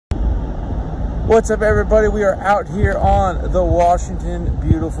What's up, everybody? We are out here on the Washington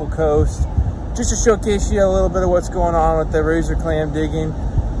beautiful coast just to showcase you a little bit of what's going on with the razor clam digging.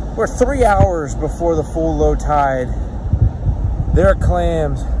 We're 3 hours before the full low tide. There are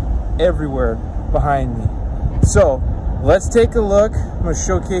clams everywhere behind me. So let's take a look. I'm going to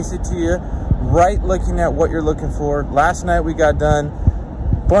showcase it to you, right looking at what you're looking for. Last night we got done,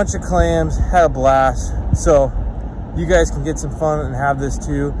 bunch of clams, had a blast. So you guys can get some fun and have this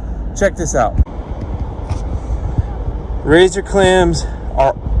too. Check this out. Razor clams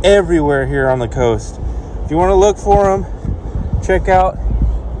are everywhere here on the coast. If you want to look for them, check out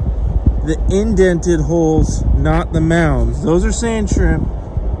the indented holes, not the mounds. Those are sand shrimp.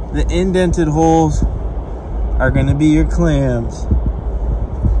 The indented holes are going to be your clams.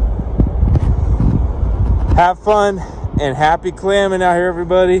 Have fun and happy clamming out here,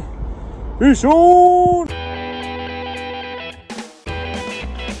 everybody. Peace on!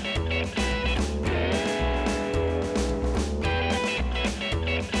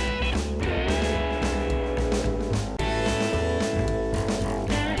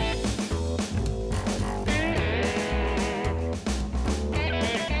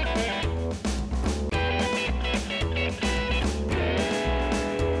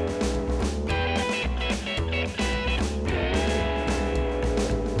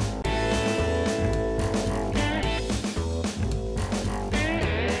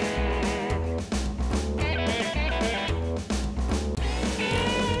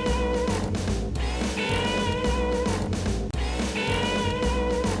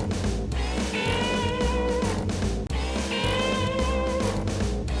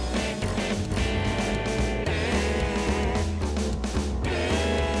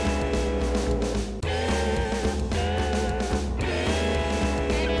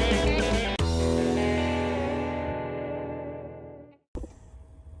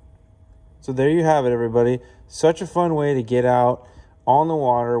 So there you have it, everybody. Such a fun way to get out on the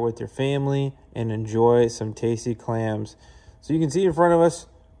water with your family and enjoy some tasty clams. So you can see in front of us,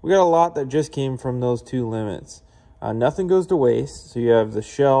 we got a lot that just came from those two limits. Nothing goes to waste. So you have the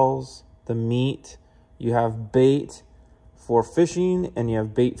shells, the meat, you have bait for fishing, and you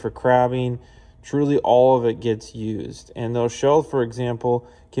have bait for crabbing. Truly all of it gets used. And those shells, for example,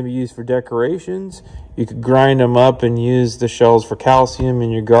 can be used for decorations. You could grind them up and use the shells for calcium in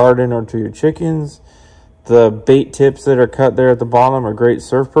your garden or to your chickens. The bait tips that are cut there at the bottom are great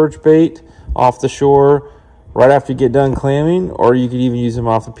surf perch bait off the shore right after you get done clamming, or you could even use them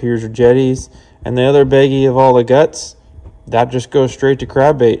off the piers or jetties. And the other baggie of all the guts, that just goes straight to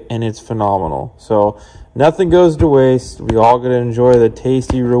crab bait, and it's phenomenal. So nothing goes to waste. We all get to enjoy the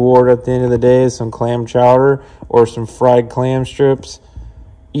tasty reward at the end of the day, some clam chowder or some fried clam strips.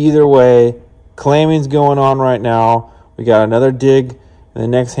 Either way, clamming's going on right now. We got another dig in the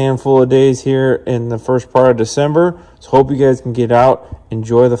next handful of days here in the first part of December. So hope you guys can get out,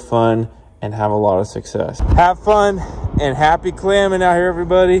 enjoy the fun, and have a lot of success. Have fun and happy clamming out here,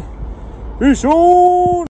 everybody. Peace on!